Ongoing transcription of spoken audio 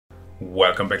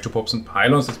Welcome back to Popes and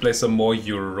Pylons. Let's play some more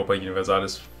Europa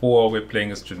Universalis 4. We're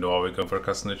playing as Genoa. We're going for a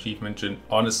custom achievement in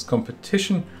honest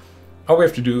competition. All we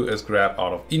have to do is grab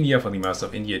out of India for the Master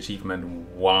of India achievement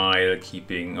while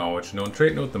keeping our Genoan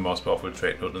trade node, the most powerful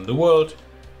trade node in the world.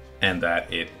 And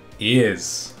that it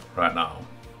is right now.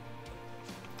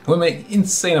 We're making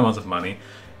insane amounts of money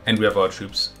and we have our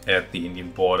troops at the Indian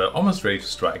border almost ready to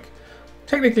strike.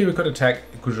 Technically we could attack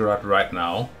Gujarat right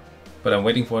now, but I'm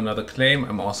waiting for another claim.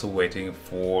 I'm also waiting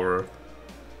for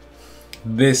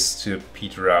this to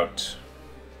peter out.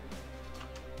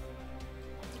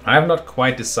 I have not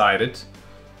quite decided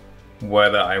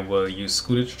whether I will use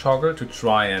Scutage toggle to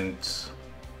try and...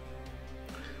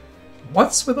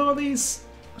 What's with all these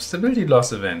stability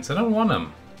loss events? I don't want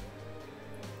them.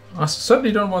 I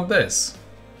certainly don't want this.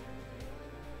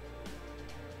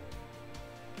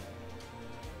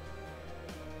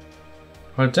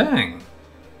 Well, dang.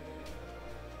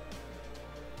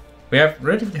 We have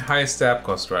relatively high stab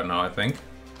cost right now, I think.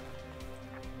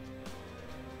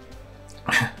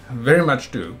 Very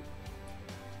much do.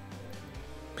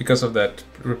 Because of that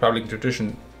Republican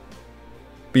tradition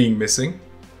being missing.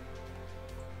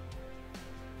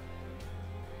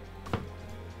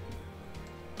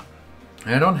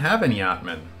 And I don't have any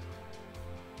admin.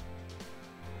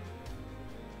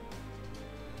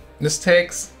 This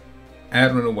takes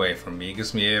admin away from me. It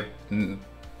gives me a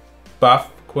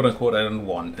buff, quote unquote, I don't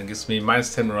want. And gives me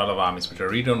minus 10 morale of armies, which I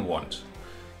really don't want.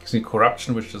 Gives me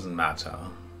corruption, which doesn't matter.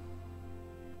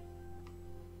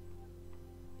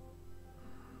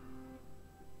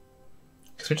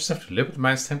 Guess we just have to live with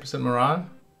minus 10% morale?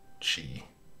 Gee.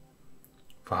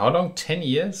 For how long? 10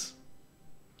 years?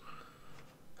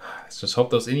 Let's just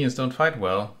hope those Indians don't fight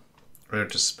well. Or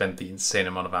just spend the insane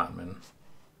amount of admin.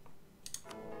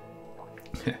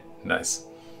 Nice.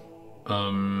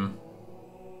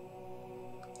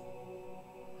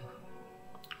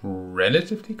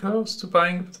 Relatively close to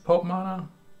buying the Pope mana.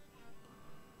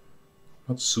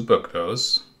 Not super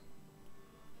close.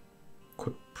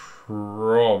 Could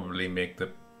probably make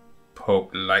the Pope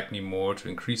like me more to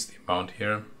increase the amount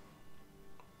here.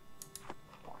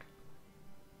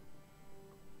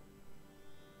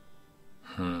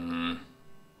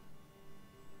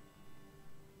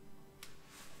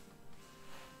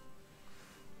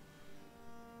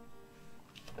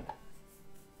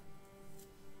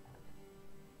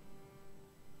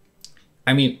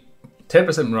 I mean,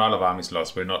 10% morale of armies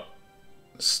lost will not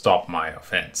stop my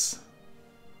offense.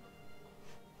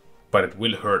 But it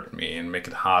will hurt me and make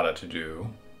it harder to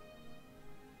do.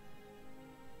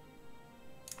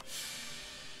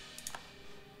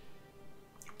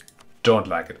 Don't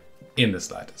like it in the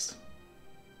slightest.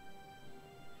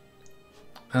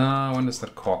 When does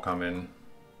that core come in?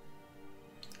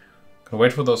 Gonna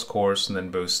wait for those cores and then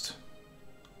boost.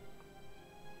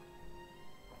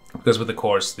 Because with the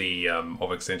cores, the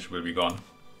overextension will be gone.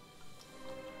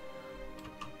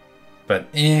 But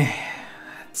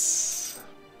it's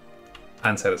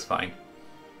unsatisfying.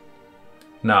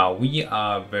 Now, we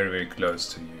are very, very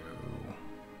close to you.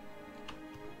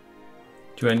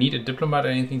 Do I need a diplomat or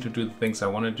anything to do the things I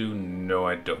want to do? No,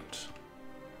 I don't.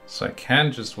 So I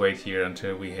can just wait here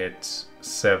until we hit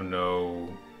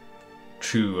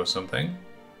 702 or something.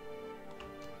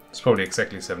 It's probably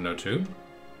exactly 702.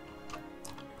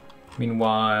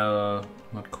 Meanwhile,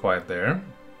 not quite there.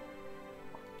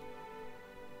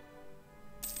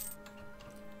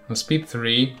 On speed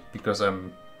 3, because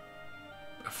I'm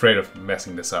afraid of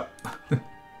messing this up.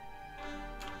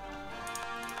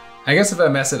 I guess if I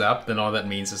mess it up, then all that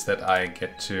means is that I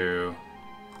get to...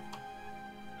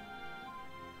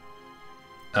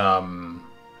 not...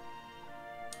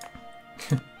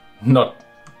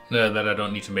 that I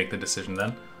don't need to make the decision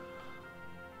then.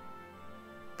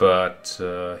 But,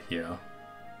 yeah.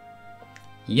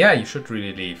 Yeah, you should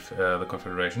really leave the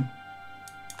Confederation.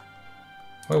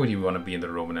 Why would you want to be in the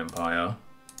Roman Empire?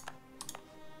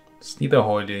 It's neither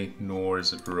holy nor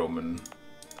is it Roman.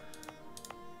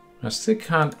 I still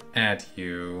can't add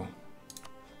you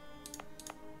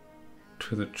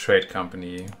to the trade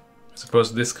company. I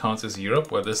suppose this counts as Europe,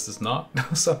 where this does not,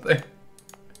 or something.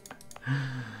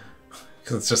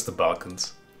 Because it's just the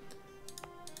Balkans.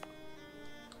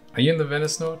 Are you in the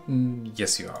Venice node?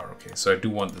 Yes, you are. Okay, so I do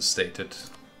want this stated.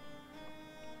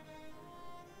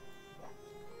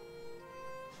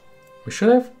 We should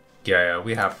have... Yeah,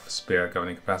 we have spare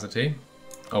governing capacity.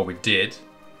 Oh, we did.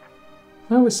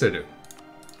 No, we still do.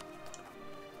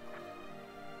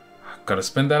 Gotta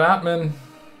spend that admin.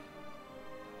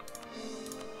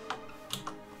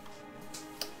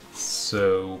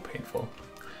 So painful.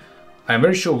 I'm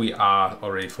very sure we are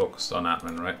already focused on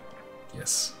admin, right?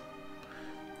 Yes.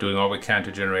 doing all we can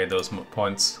to generate those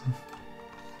points.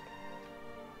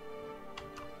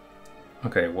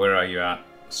 Okay, where are you at,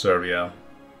 Serbia?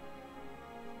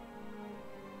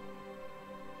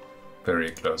 Very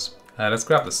close. Let's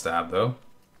grab the stab though.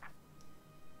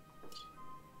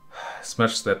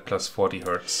 Smash that plus 40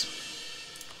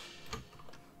 hertz.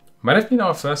 Might have been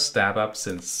our first stab up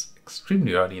since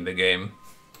extremely early in the game.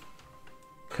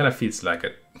 Kind of feels like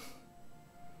it.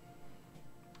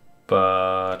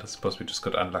 But I suppose we just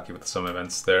got unlucky with some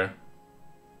events there.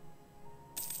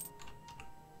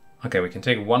 Okay, we can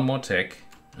take one more tick,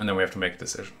 and then we have to make a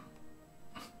decision.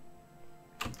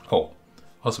 Oh,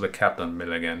 also we're capped on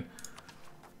mill again.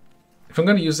 If I'm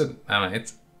going to use it, I don't know,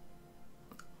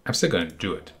 I'm still going to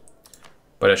do it.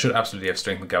 But I should absolutely have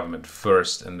strengthened government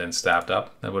first and then stabbed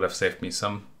up. That would have saved me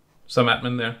some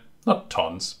admin there. Not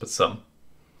tons, but some.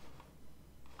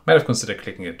 Might have considered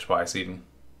clicking it twice even,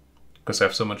 because I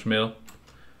have so much mill.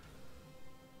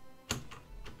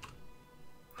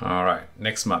 Alright,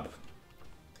 next month.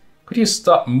 Could you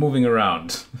stop moving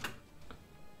around?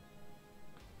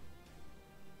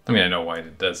 I mean, I know why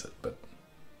it does it, but...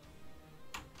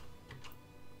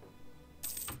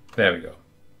 There we go.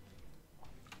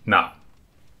 Now,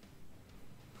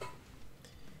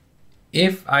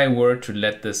 if I were to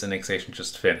let this annexation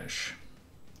just finish,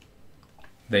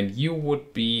 then you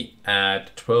would be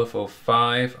at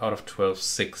 1205 out of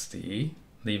 1260,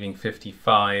 leaving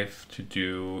 55 to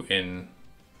do in,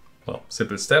 well,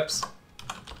 simple steps,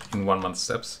 in 1 month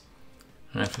steps.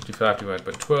 And 55 divided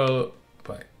by 12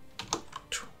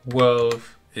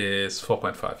 is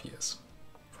 4.5 years,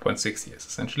 4.6 years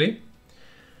essentially.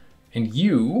 And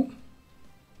you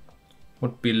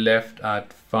would be left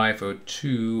at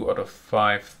 502 out of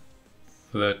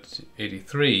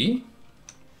 583.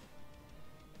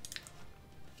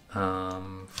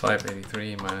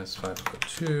 583 minus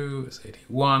 502 is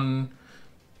 81.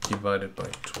 Divided by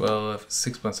 12,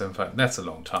 6.75. That's a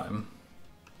long time.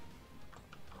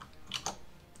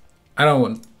 I don't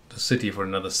want the city for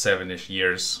another 7-ish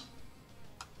years.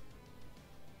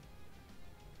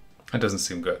 That doesn't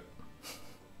seem good.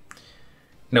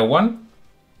 Now, one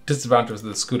disadvantage of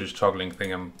the Scutage toggling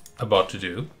thing I'm about to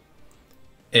do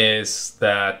is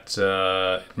that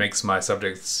it makes my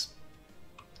subjects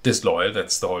disloyal.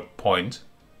 That's the whole point.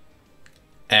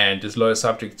 And disloyal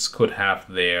subjects could have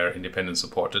their independence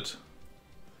supported.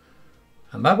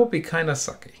 And that would be kind of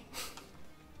sucky.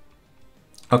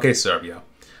 Okay, Serbia.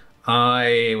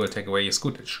 I will take away your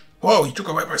Scutage. Whoa, you took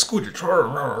away my Scutage.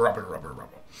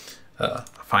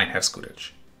 Fine, have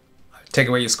Scutage. Take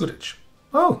away your Scutage.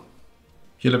 Oh,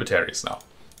 you're libertarians now.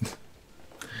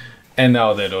 And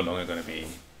now they're no longer going to be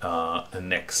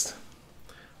annexed.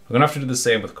 We're going to have to do the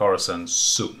same with Khorasan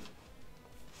soon.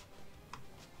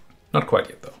 Not quite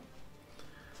yet, though.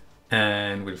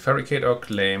 And we'll fabricate our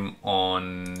claim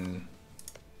on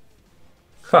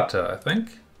Khata, I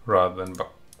think, rather than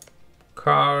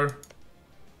Bakar.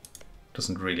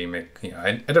 Doesn't really make... Yeah,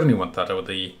 I definitely want Khata with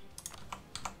the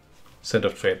center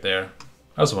of trade there.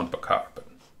 I also want Bakar, but...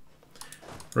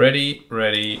 Ready,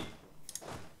 ready.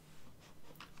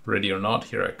 Ready or not,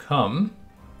 here I come.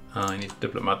 I need a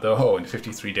diplomat though. Oh, in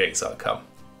 53 days I'll come.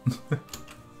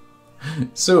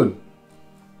 Soon.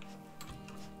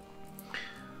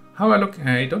 How am I looking?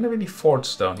 I don't have any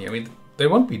forts down here. I mean, they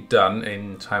won't be done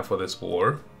in time for this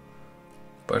war.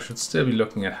 But I should still be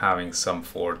looking at having some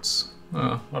forts.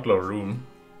 Not a lot of room.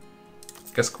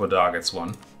 Guess Kwadar gets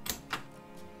one.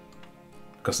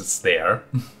 Because it's there.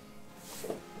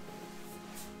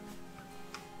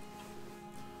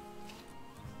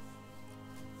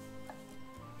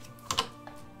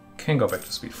 Can go back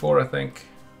to speed 4, I think.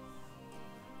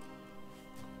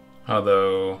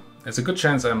 Although, there's a good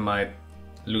chance I might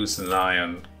lose an eye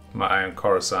on my eye on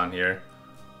Khorasan here.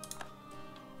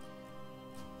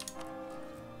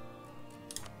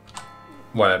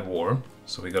 While at war,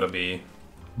 so we gotta be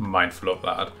mindful of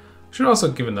that. Should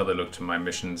also give another look to my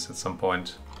missions at some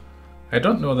point. I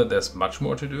don't know that there's much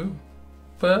more to do,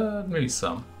 but maybe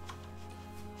some.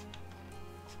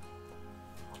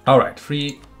 Alright,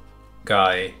 free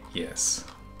guy, yes.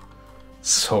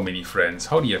 So many friends.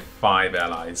 How do you have 5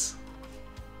 allies?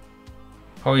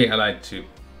 How are you allied to...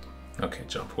 Okay,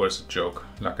 Jump War is a joke,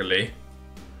 luckily.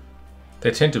 They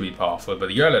tend to be powerful,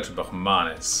 but you're allied to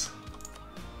Brahmanes.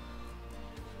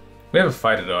 We have a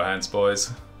fight at our hands,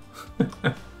 boys.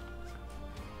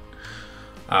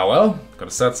 Ah well,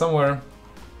 gotta start somewhere.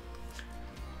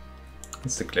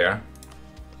 Let's declare.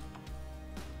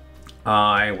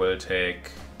 I will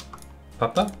take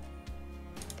Tata.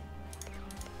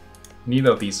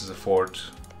 Neither of these is a fort.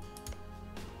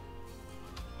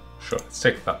 Sure, let's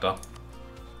take Tata.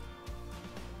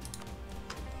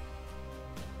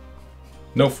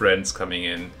 No friends coming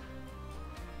in.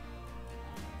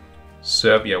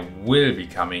 Serbia will be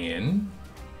coming in.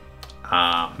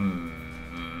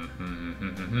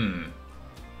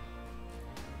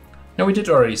 No, we did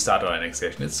already start our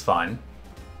annexation. It's fine.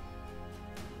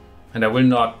 And I will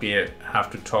not have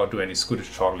to do any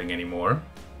Scutage toggling anymore.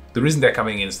 The reason they're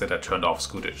coming in is that I turned off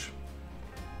Scutage.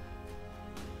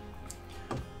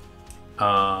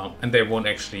 And they won't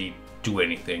actually do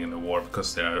anything in the war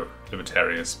because they're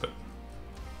libertarians, but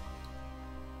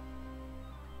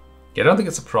yeah, I don't think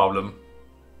it's a problem.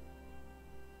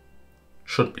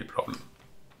 Should be a problem.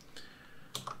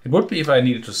 It would be if I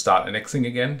needed to start annexing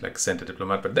again, like send a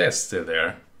diplomat, but they're still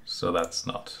there, so that's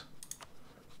not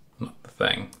the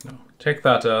thing. No, take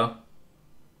that.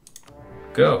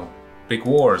 Go. Big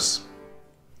wars.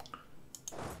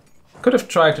 Could have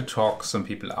tried to talk some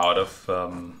people out of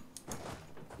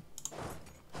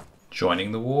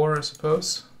joining the war, I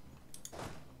suppose.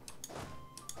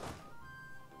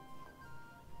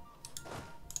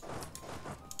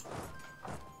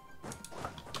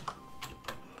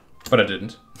 But I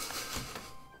didn't.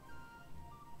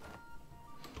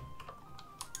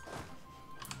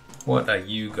 What are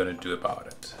you gonna do about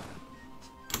it?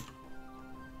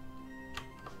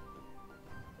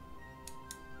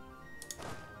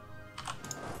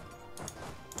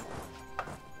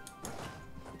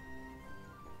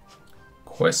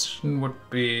 Question would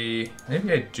be,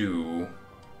 maybe I do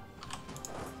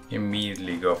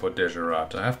immediately go for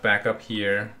Degerat. I have backup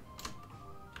here.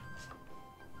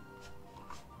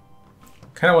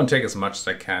 Kind of want to take as much as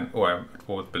I can. Oh, I'm at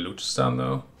war with Baluchistan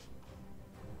though.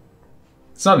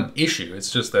 It's not an issue, it's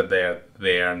just that they're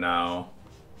there now.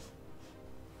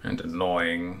 And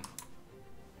annoying.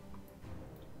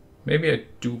 Maybe I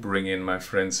do bring in my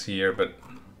friends here, but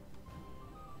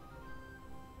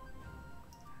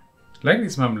I'd like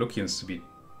these Mamlukians to be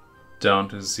down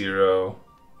to 0.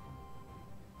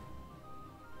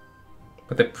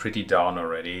 But they're pretty down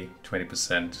already,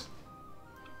 20%.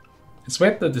 Let's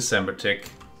wait the December tick.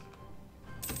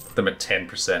 Put them at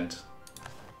 10%.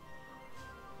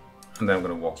 And then I'm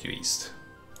gonna walk you east.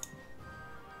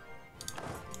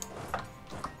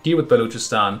 Deal with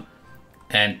Baluchistan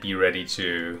and be ready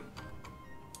to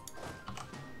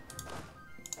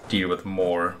deal with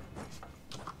more.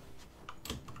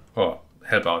 Or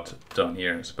help out down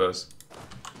here, I suppose.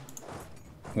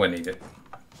 When needed.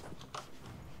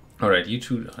 Alright, you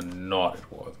two are not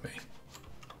at war with me.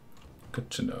 Good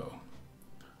to know.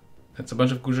 That's a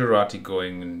bunch of Gujarati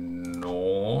going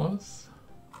north.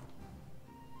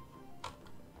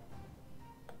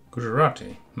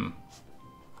 Gujarati,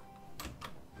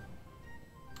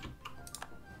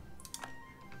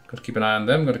 Gotta keep an eye on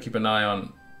them, gotta keep an eye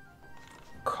on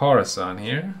Khorasan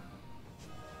here.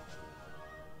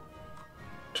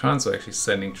 Trans are actually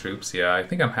sending troops, yeah, I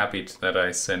think I'm happy that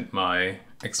I sent my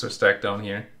extra stack down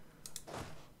here.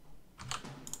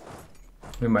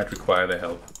 We might require their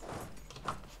help.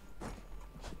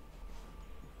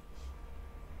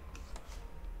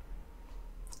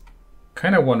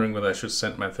 Kind of wondering whether I should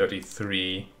send my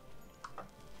 33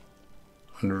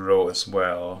 on row as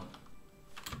well.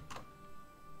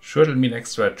 Sure, it'll mean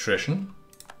extra attrition.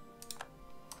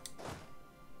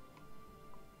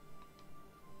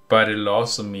 But it'll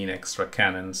also mean extra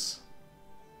cannons.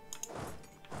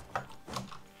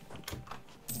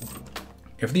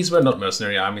 If these were not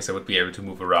mercenary armies, I would be able to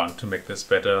move around to make this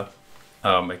better,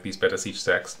 make these better siege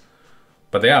stacks.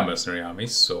 But they are mercenary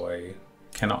armies, so I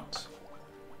cannot.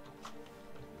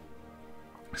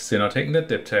 Still not taking the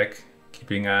dip tech,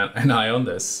 keeping an eye on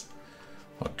this.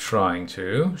 Or trying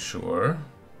to, sure.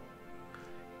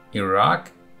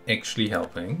 Iraq actually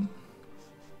helping.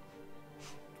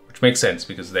 Which makes sense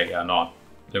because they are not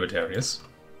libertarians.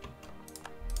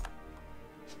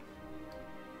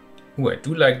 Ooh, I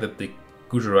do like that the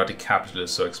Gujarati capital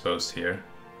is so exposed here.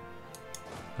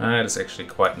 That is actually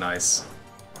quite nice.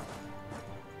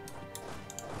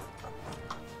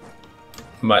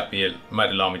 Might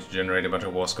allow me to generate a bunch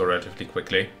of war score relatively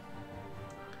quickly.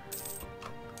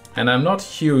 And I'm not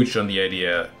huge on the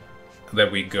idea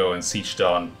that we go and siege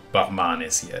down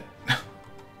Bahmanis yet.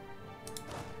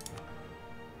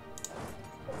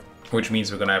 Which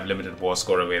means we're gonna have limited war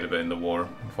score available in the war,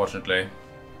 unfortunately.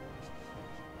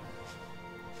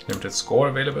 Limited score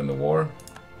available in the war?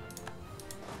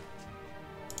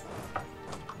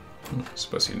 I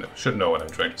suppose you should know what I'm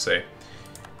trying to say.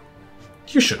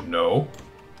 You should know.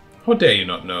 How dare you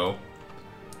not know?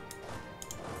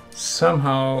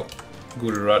 Somehow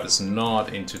Gujarat is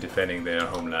not into defending their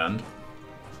homeland.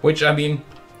 Which, I mean,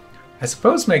 I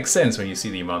suppose makes sense when you see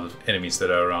the amount of enemies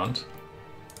that are around.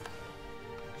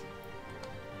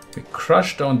 We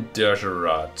crushed down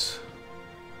Derjarat.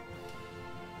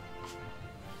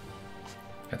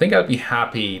 I think I'll be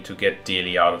happy to get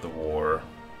Delhi out of the war.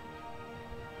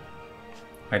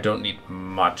 I don't need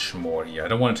much more here. I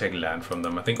don't want to take land from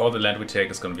them. I think all the land we take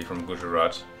is going to be from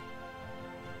Gujarat.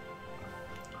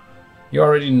 You're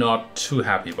already not too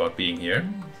happy about being here.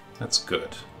 That's good.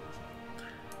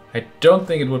 I don't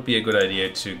think it would be a good idea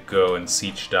to go and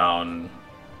siege down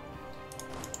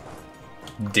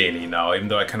Delhi now, even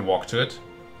though I can walk to it.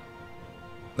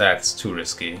 That's too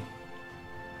risky.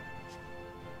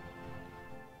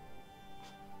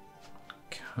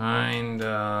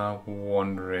 Kinda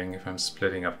wondering if I'm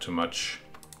splitting up too much.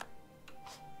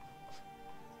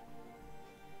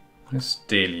 This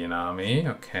Delian army,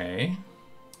 okay.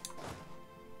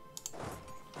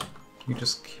 You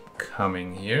just keep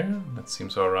coming here. That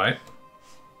seems alright.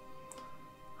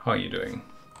 How are you doing?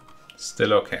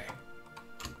 Still okay.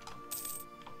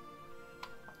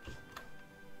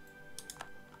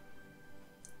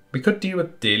 We could deal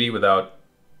with Delhi without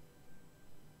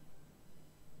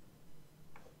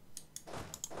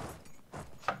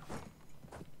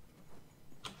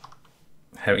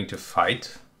having to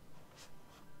fight.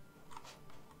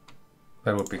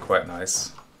 That would be quite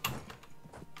nice.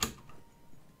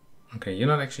 Okay, you're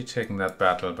not actually taking that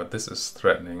battle, but this is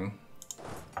threatening.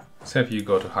 Let's have you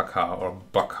go to Hakar or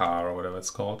Bakar or whatever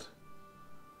it's called.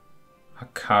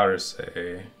 Hakar is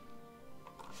a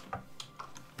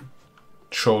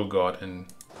troll god in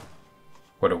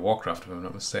World of Warcraft, if I'm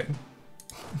not mistaken.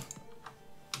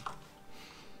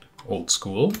 Old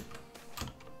school.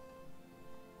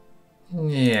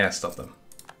 Yeah, stop them.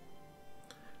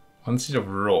 1 seat of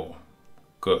raw.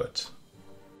 Good.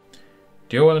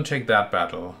 Do you want to take that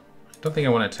battle? I don't think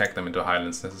I want to attack them into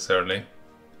highlands necessarily.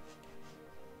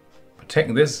 But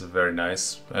taking this is very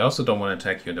nice. I also don't want to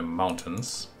attack you in the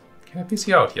mountains. Can I piece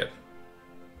you out yet?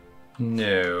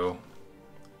 No.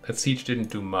 That siege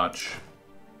didn't do much.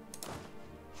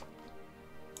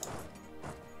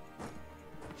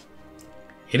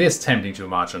 It is tempting to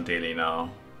march on Delhi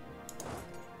now.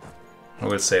 I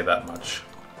will say that much.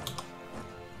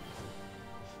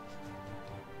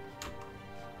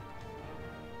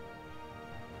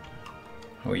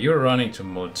 Oh, you're running to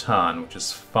Multan, which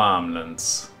is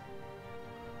farmlands.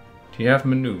 Do you have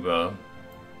maneuver?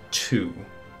 2.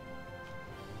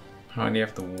 I only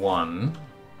have the 1.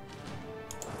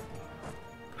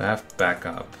 I have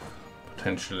backup,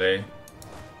 potentially.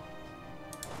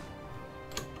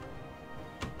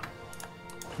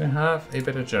 Do I have a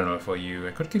better general for you?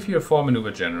 I could give you a 4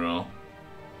 maneuver general.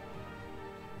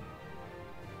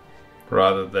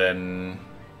 Rather than...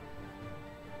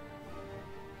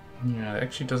 Yeah, it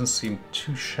actually doesn't seem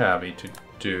too shabby to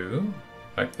do.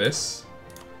 Like this.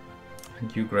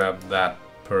 And you grab that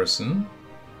person.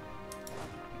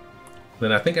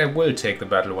 Then I think I will take the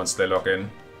battle once they lock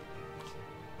in.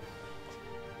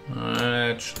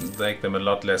 It should make them a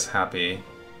lot less happy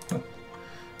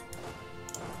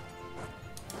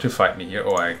to fight me here.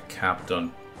 Oh, I capped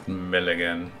on mill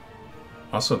again.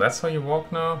 Also, that's how you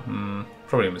walk now?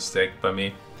 Probably a mistake by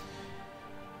me.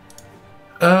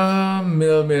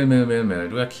 Mill.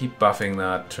 Do I keep buffing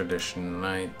that tradition?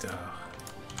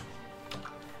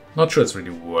 Not sure it's really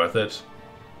worth it.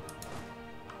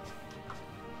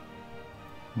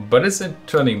 But it's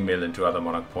turning mill into other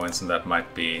monarch points, and that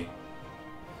might be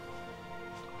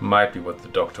what the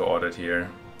doctor ordered here.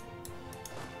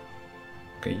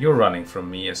 Okay, you're running from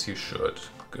me as you should.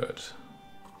 Good.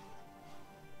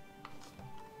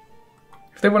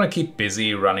 If they want to keep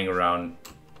busy running around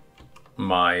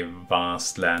my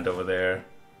vast land over there,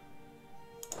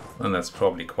 then that's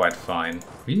probably quite fine.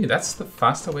 Really, that's the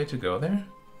faster way to go there?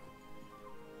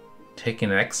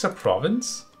 Taking an extra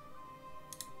province?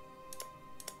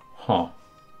 Huh.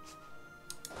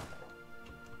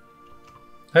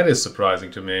 That is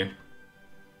surprising to me.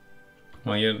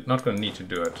 Well, you're not going to need to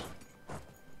do it.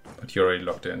 But you're already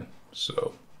locked in,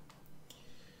 so...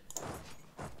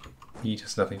 Need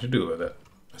has nothing to do with it,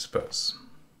 I suppose.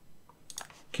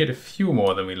 Killed a few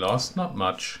more than we lost, not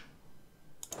much.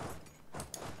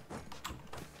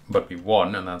 But we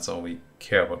won, and that's all we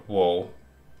care about. Whoa.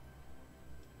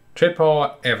 Trade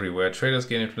power everywhere. Traders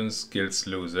gain influence, guilds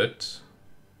lose it.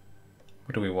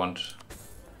 What do we want?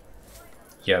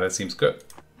 Yeah, that seems good.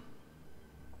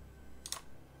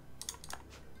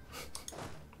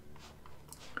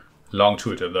 Long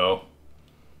tooltip though.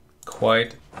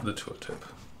 Quite the tooltip.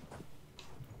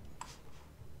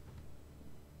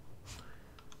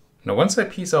 Now once I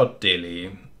piece out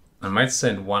Delhi, I might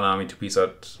send one army to piece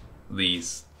out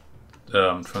these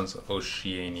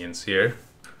Transoceanians here.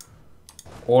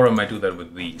 Or I might do that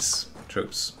with these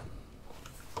troops.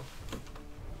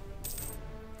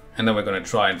 And then we're going to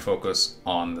try and focus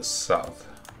on the south.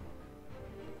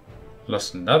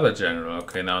 Lost another general.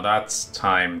 Okay, now that's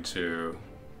time to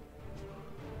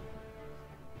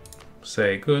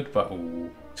say goodbye.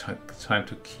 Ooh, time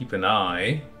to keep an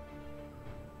eye.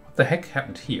 What the heck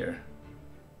happened here?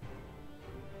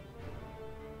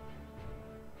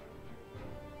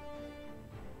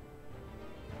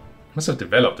 Must have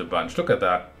developed a bunch. Look at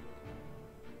that.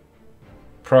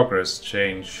 Progress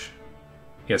change.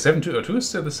 Yeah, 7202 is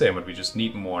still the same, but we just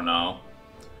need more now.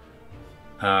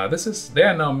 They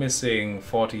are now missing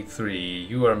 43.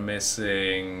 You are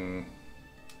missing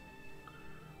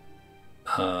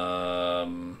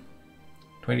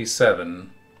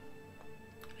 27.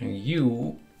 And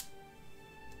you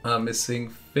are missing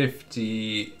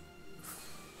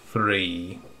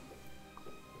 53.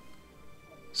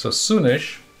 So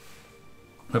soonish,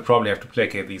 we'll probably have to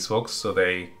placate these folks so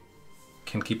they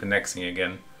can keep annexing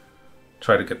again.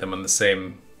 Try to get them on the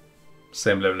same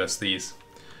level as these.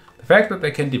 The fact that they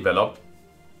can develop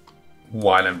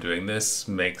while I'm doing this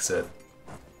makes it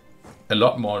a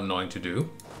lot more annoying to do.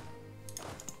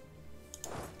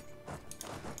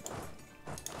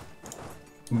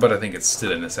 But I think it's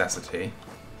still a necessity.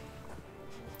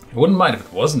 I wouldn't mind if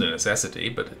it wasn't a necessity,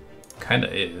 but it kind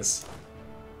of is.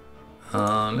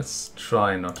 Let's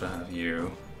try not to have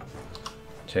you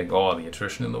take all the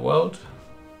attrition in the world.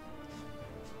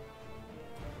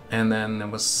 And then there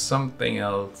was something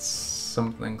else.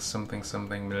 Something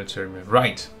military.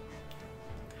 Right!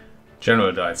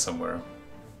 General died somewhere.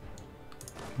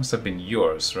 Must have been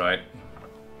yours, right?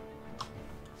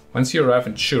 Once you arrive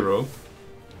in Churro,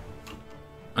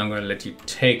 I'm going to let you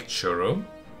take Churro.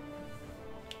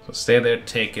 So stay there,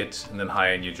 take it, and then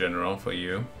hire a new general for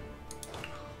you.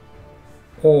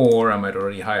 Or I might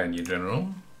already hire a new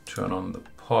general. Turn on the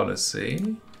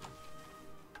policy.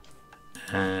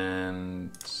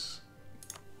 And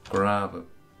grab a...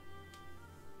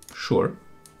 Sure.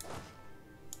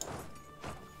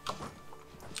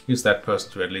 Use that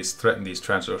person to at least threaten these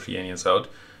Transoceanians out.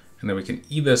 And then we can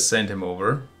either send him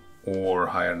over or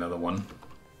hire another one.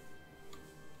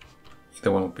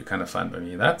 Either one would be kind of fun by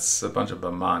me. That's a bunch of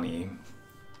Bamani.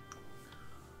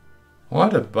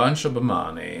 What a bunch of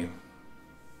Bamani.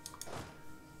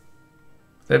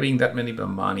 There being that many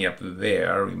Bamani up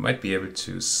there, we might be able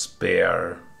to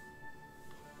spare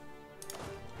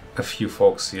a few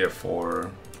folks here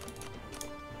for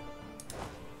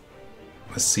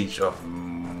a siege of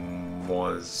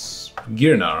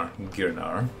Girnar.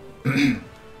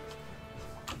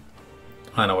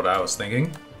 I know what I was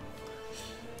thinking.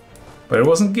 But it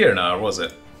wasn't Girnar, was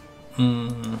it?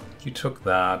 You took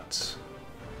that.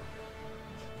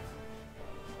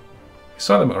 We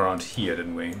saw them around here,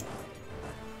 didn't we?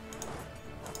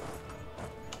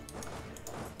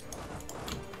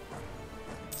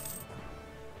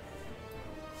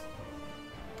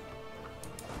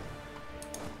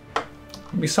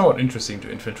 It'd be somewhat interesting to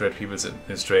infiltrate people's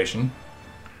administration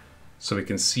so we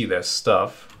can see their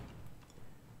stuff,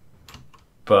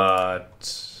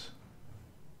 but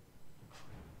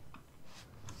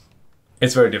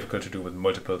it's very difficult to do with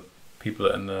multiple people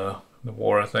in the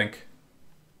war, I think.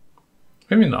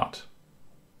 Maybe not.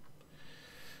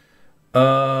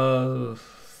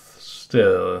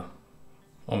 Still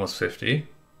almost 50,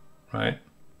 right?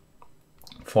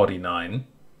 49.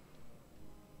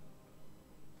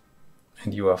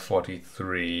 And you are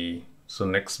 43. So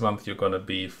next month you're gonna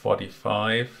be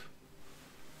 45.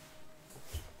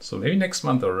 So maybe next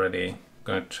month already, I'm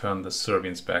gonna turn the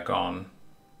Serbians back on.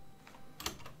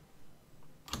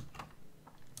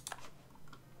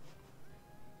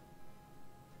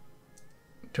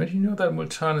 Don't you know that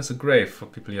Multan is a grave for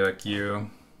people like you?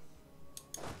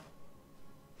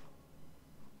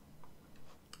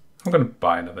 I'm gonna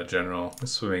buy another general. We're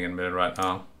swimming in middle right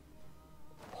now.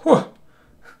 Whew.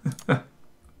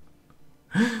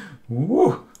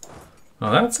 Woo!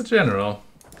 Well, that's a general.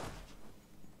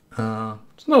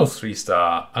 It's no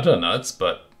 3-star Addernuts,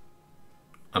 but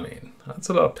I mean, that's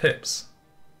a lot of pips.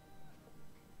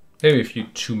 Maybe a few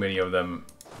too many of them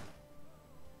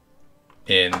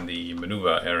in the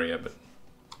maneuver area, but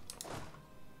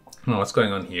oh, what's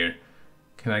going on here?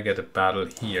 Can I get a battle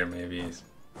here, maybe?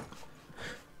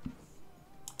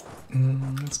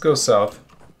 Let's go south.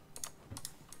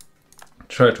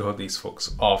 Try to hold these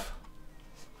folks off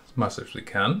as much as we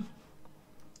can.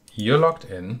 You're locked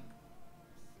in.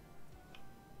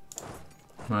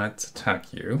 Let's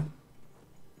attack you.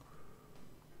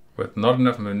 With not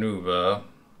enough maneuver.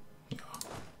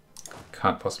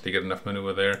 Can't possibly get enough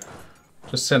maneuver there.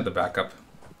 Just send the backup.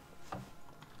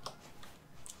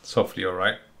 It's hopefully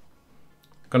alright.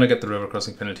 Gonna get the river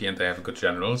crossing penalty and they have a good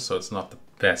general, so it's not the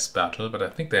best battle, but I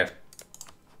think they have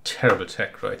terrible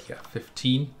tech right here.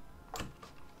 15.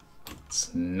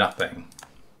 It's nothing.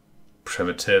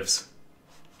 Primitives.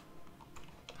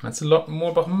 That's a lot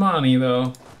more about money,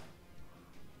 though.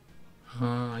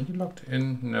 Are you locked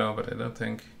in? No, but I don't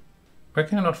think... Why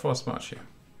can I not force march here?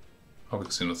 Oh,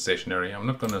 because you're not stationary. I'm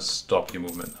not going to stop your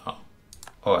movement now.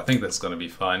 Oh, I think that's going to be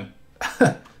fine.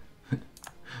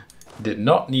 Did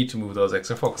not need to move those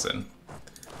extra folks in.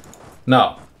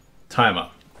 Now, timer.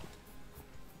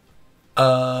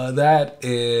 That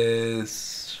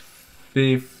is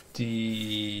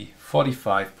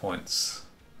 45 points.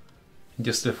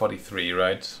 You're still 43,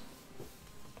 right?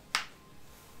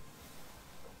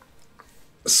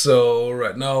 So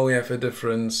right now we have a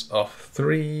difference of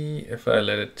 3. If I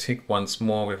let it tick once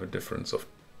more, we have a difference of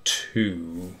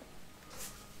 2.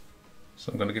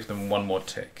 So I'm going to give them one more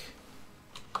tick.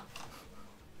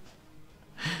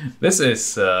 This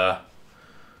is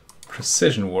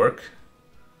precision work.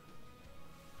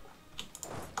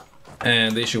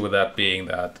 And the issue with that being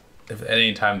that if at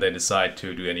any time they decide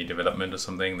to do any development or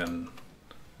something, then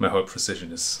my whole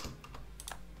precision is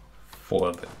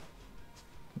for the...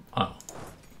 Oh.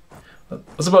 I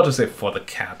was about to say for the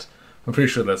cat. I'm pretty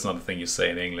sure that's not a thing you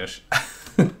say in English.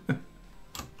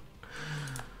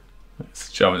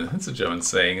 It's German. It's a German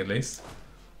saying, at least.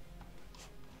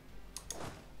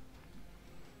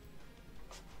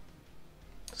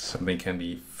 Something can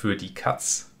be für die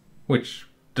Katz, which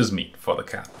does mean for the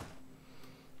cat.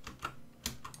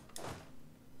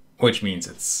 Which means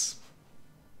it's...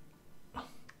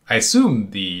 I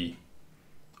assume the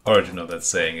origin of that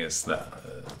saying is that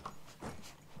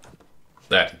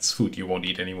that it's food you won't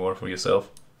eat anymore for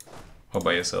yourself. Or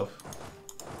by yourself.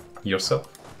 Yourself.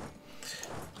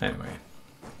 Anyway.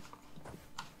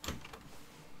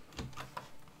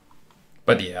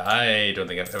 But yeah, I don't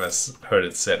think I've ever heard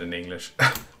it said in English.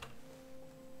 I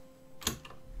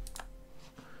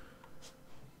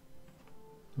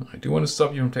do want to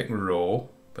stop you from taking row,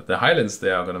 but the Highlands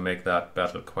there are going to make that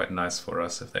battle quite nice for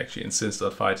us if they actually insist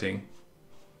on fighting.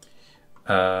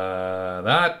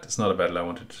 That is not a battle I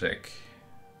wanted to take.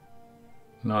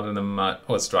 Not in the mud.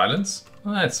 Oh, it's Drylands?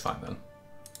 Oh, that's fine then.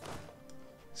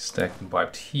 Stacked and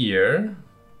wiped here.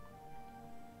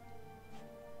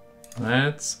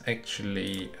 Let's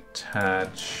actually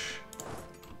attach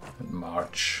and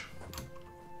march.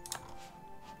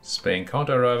 Spain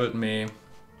counter-arrivaled me.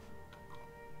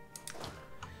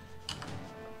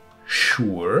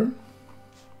 Sure.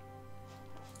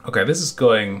 Okay, this is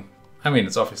going... I mean,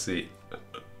 it's obviously...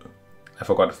 I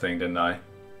forgot a thing, didn't I?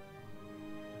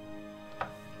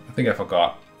 I think I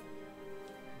forgot.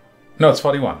 No, it's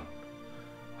 41.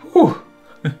 Whew.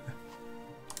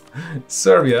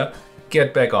 Serbia,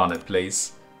 get back on it,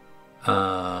 please.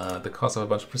 The cost of a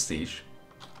bunch of prestige.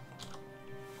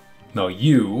 No,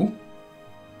 you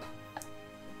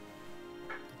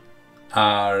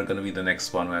are gonna be the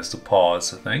next one who has to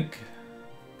pause, I think.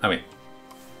 I mean,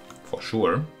 for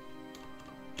sure.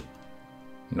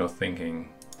 No thinking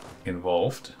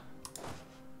involved.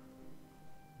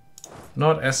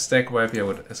 Not as stack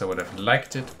wipey as I would have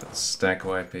liked it, but stack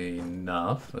wipey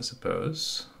enough, I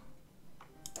suppose.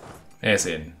 As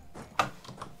in,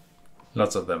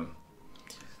 lots of them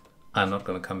are not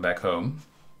gonna come back home.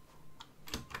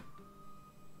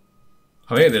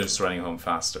 Oh, maybe they're just running home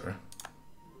faster.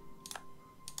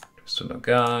 Just no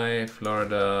guy,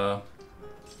 Florida.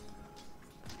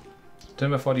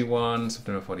 September 41,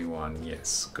 September 41,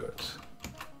 yes, good.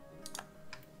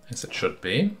 As it should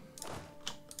be.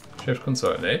 Should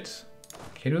consolidate.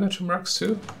 Can you do that to Mercs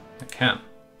too? I can.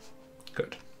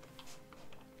 Good.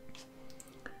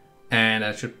 And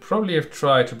I should probably have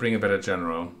tried to bring a better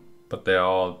general, but they're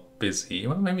all busy.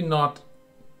 Well, maybe not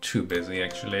too busy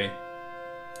actually.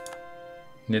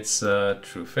 Nizza,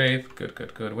 True Faith, good,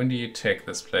 good, good. When do you take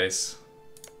this place?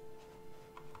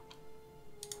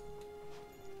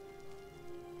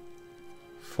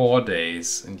 Four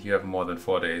days, and you have more than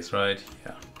 4 days, right?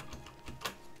 Yeah.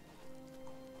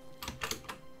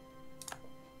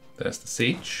 There's the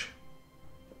siege.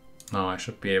 Now I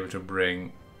should be able to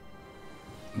bring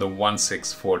the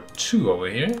 1642 over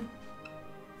here.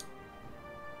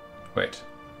 Wait.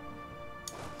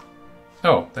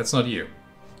 Oh, that's not you.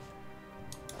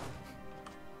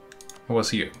 It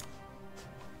was you.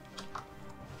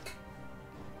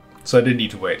 So I didn't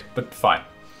need to wait, but fine.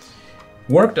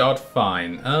 Worked out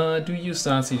fine. Do you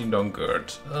start sieging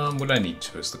Dongurt? Will I need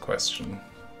to is the question.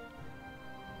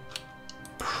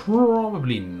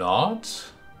 Probably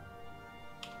not.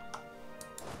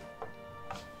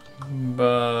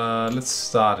 But let's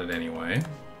start it anyway.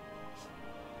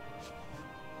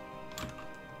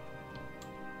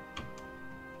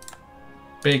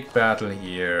 Big battle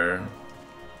here.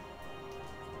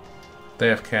 They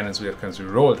have cannons, we have cannons. We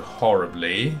rolled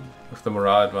horribly with the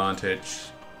morale advantage,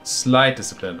 slight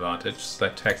discipline advantage,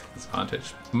 slight tactical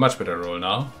advantage. Much better roll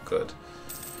now. Good.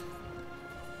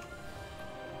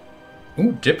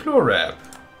 Ooh, Diplo rep.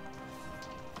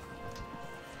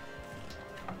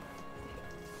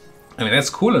 I mean, that's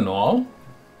cool and all.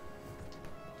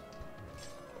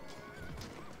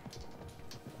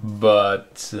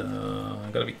 But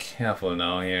I gotta be careful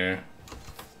now here.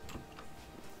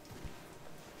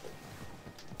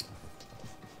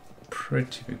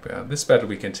 Pretty big battle. This battle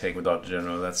we can take without the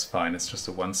general, that's fine. It's just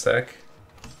a one stack.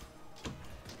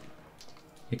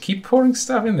 You keep pouring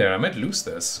stuff in there. I might lose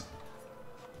this.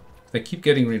 They keep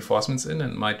getting reinforcements in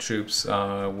and my troops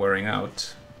are wearing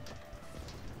out.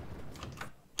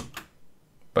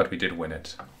 But we did win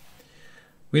it.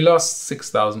 We lost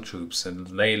 6,000 troops and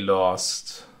they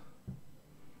lost...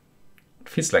 It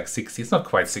feels like 60. It's not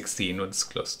quite 16, but it's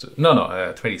close to...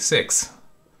 No, 26.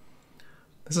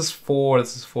 This is 4,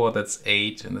 this is 4, that's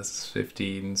 8, and this is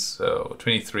 15, so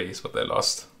 23 is what they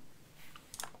lost.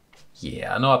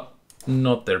 Yeah,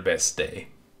 not their best day.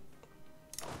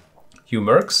 You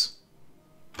mercs.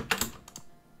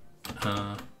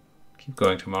 Keep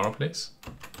going tomorrow, please.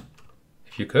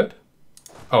 If you could.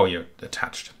 Oh, you're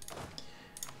attached.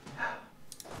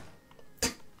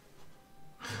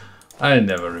 I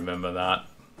never remember that.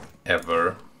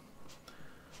 Ever.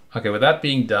 Okay, with that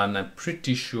being done, I'm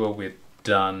pretty sure we're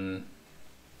done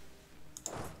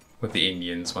with the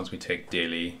Indians once we take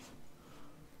Delhi.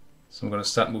 So I'm going to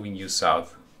start moving you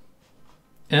south.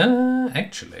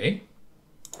 Actually,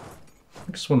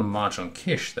 I just want to march on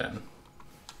Kish then.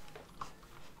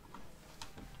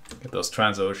 Get those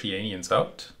Transoceanians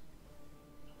out.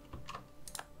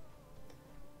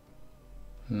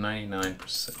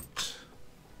 99%.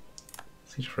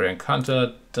 Siege for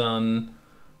Encounter done.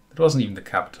 That wasn't even the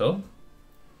capital.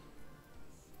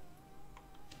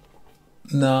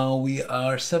 Now we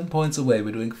are 7 points away.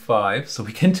 We're doing 5, so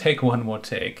we can take one more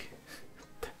take.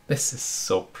 This is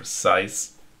so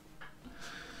precise.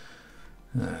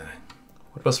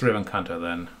 What was Revankanta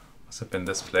then? Must have been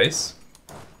this place.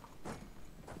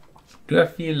 Do I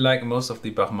feel like most of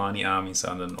the Bahmani armies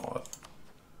are in the north?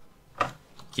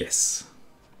 Yes.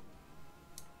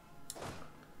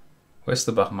 Where's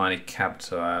the Bahmani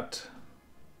capital at?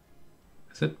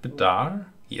 Is it Bidar?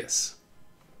 Yes.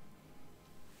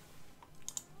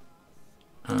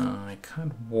 I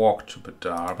can't walk to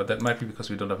Bidar, but that might be because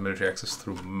we don't have military access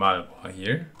through Malwa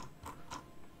here.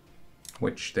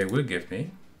 Which they will give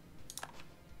me.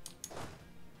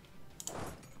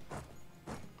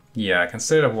 Yeah, I can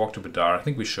straight up walk to Bidar. I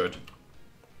think we should.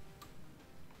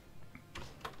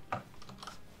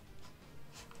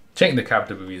 Taking the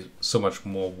capital would be so much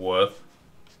more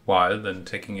worthwhile than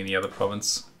taking any other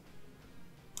province.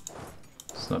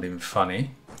 It's not even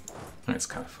funny. It's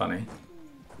kind of funny.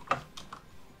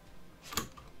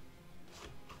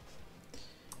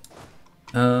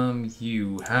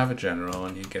 You have a general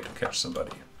and you get to catch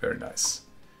somebody. Very nice.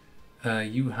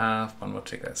 You have one more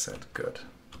tick, I said. Good.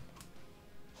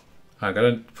 I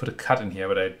gotta put a cut in here,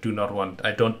 but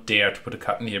I don't dare to put a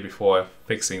cut in here before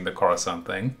fixing the Khorasan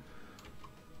thing.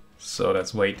 So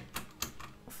let's wait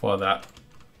for that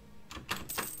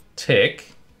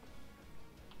tick.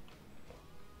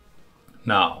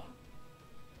 Now,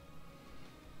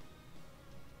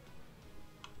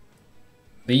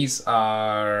 these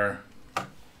are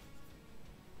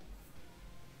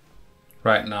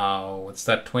right now, what's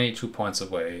that, 22 points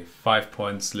away. 5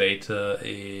 points later,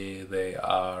 they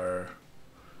are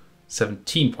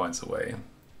 17 points away.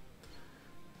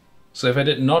 So if I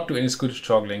did not do any Scutage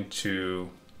toggling to...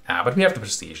 but we have the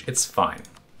prestige. It's fine,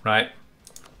 right?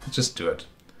 Let's just do it.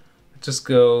 Let's just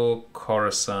go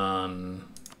Khorasan,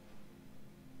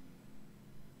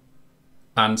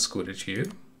 unscutage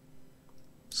you,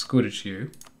 Scutage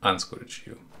you, unscutage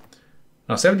you.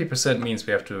 Now 70% means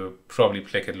we have to probably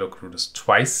placate local rulers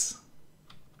twice.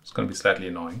 It's going to be slightly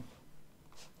annoying.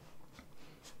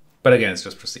 But again, it's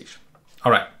just prestige.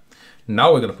 All right.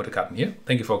 Now we're going to put a cut in here.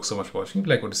 Thank you folks so much for watching. If you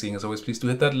like what you're seeing, as always, please do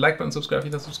hit that like button, subscribe if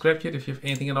you're not subscribed yet. If you have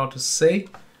anything at all to say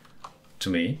to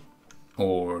me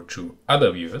or to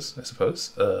other viewers, I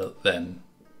suppose, then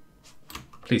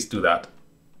please do that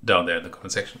down there in the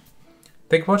comment section.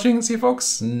 Thank you for watching and see you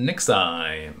folks next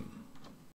time.